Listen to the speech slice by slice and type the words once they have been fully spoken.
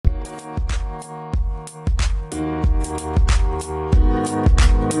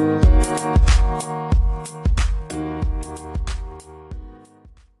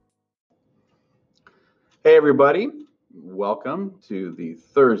everybody. Welcome to the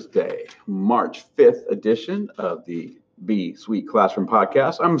Thursday, March 5th edition of the B Suite Classroom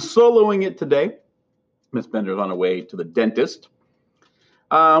Podcast. I'm soloing it today. Miss Bender's on her way to the dentist,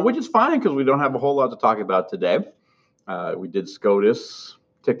 which is fine because we don't have a whole lot to talk about today. We did Scotus,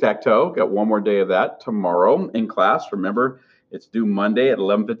 tic-tac-toe. Got one more day of that tomorrow in class. Remember, it's due Monday at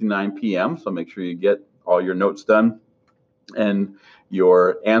 11:59 p.m., so make sure you get all your notes done and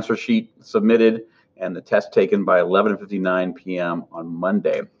your answer sheet submitted and the test taken by 11:59 p.m. on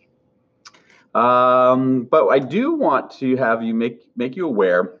Monday. But I do want to have you make you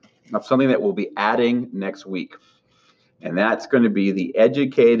aware of something that we'll be adding next week, and that's going to be the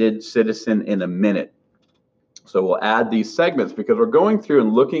Educated Citizen in a Minute. So we'll add these segments because we're going through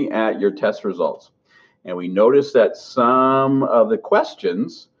and looking at your test results, and we noticed that some of the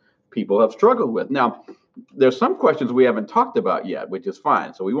questions people have struggled with. Now, there's some questions we haven't talked about yet, which is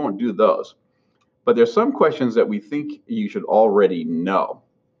fine, so we won't do those. But there's some questions that we think you should already know.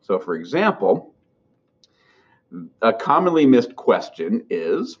 So, for example, a commonly missed question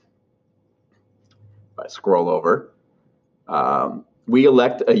is, if I scroll over, we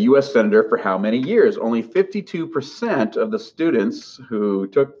elect a U.S. Senator for how many years? Only 52% of the students who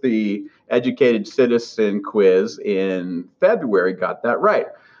took the Educated Citizen quiz in February got that right.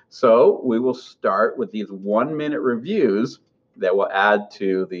 So we will start with these 1-minute reviews that will add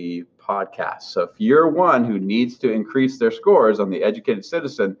to the podcast. So if you're one who needs to increase their scores on the Educated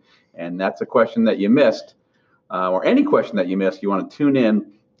Citizen, and that's a question that you missed, or any question that you missed, you want to tune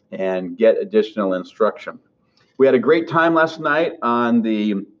in and get additional instruction. We had a great time last night on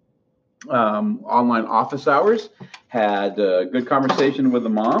the online office hours. Had a good conversation with the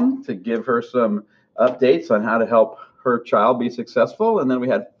mom to give her some updates on how to help her child be successful. And then we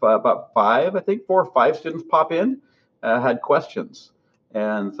had about 4 or 5 students pop in, had questions.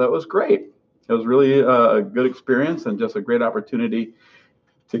 And so it was great. It was really a good experience and just a great opportunity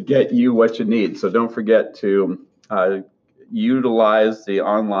to get you what you need. So don't forget to utilize the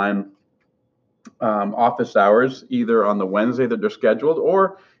online office hours either on the Wednesday that they're scheduled,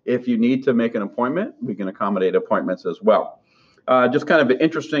 or if you need to make an appointment, we can accommodate appointments as well. Just kind of an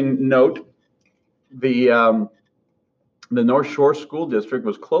interesting note, the North Shore School District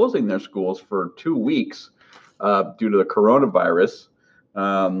was closing their schools for 2 weeks due to the coronavirus.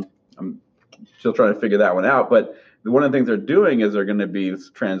 I'm still trying to figure that one out, but one of the things they're doing is they're going to be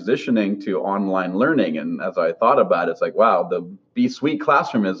transitioning to online learning. And as I thought about it, it's like, wow, the B Suite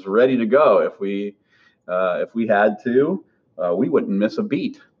classroom is ready to go. If we had to, we wouldn't miss a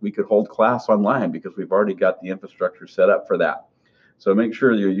beat. We could hold class online because we've already got the infrastructure set up for that. So make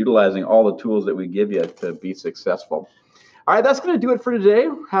sure you're utilizing all the tools that we give you to be successful. All right, that's going to do it for today.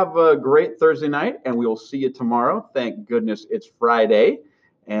 Have a great Thursday night, and we will see you tomorrow. Thank goodness it's Friday,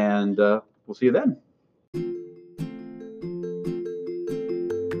 and we'll see you then.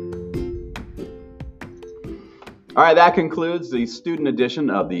 All right, that concludes the student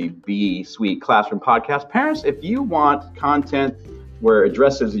edition of the B Suite Classroom Podcast. Parents, if you want content where it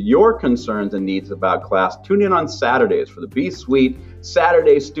addresses your concerns and needs about class, tune in on Saturdays for the B Suite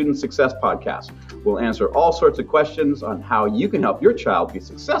Saturday Student Success Podcast. We'll answer all sorts of questions on how you can help your child be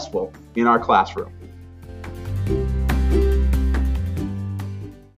successful in our classroom.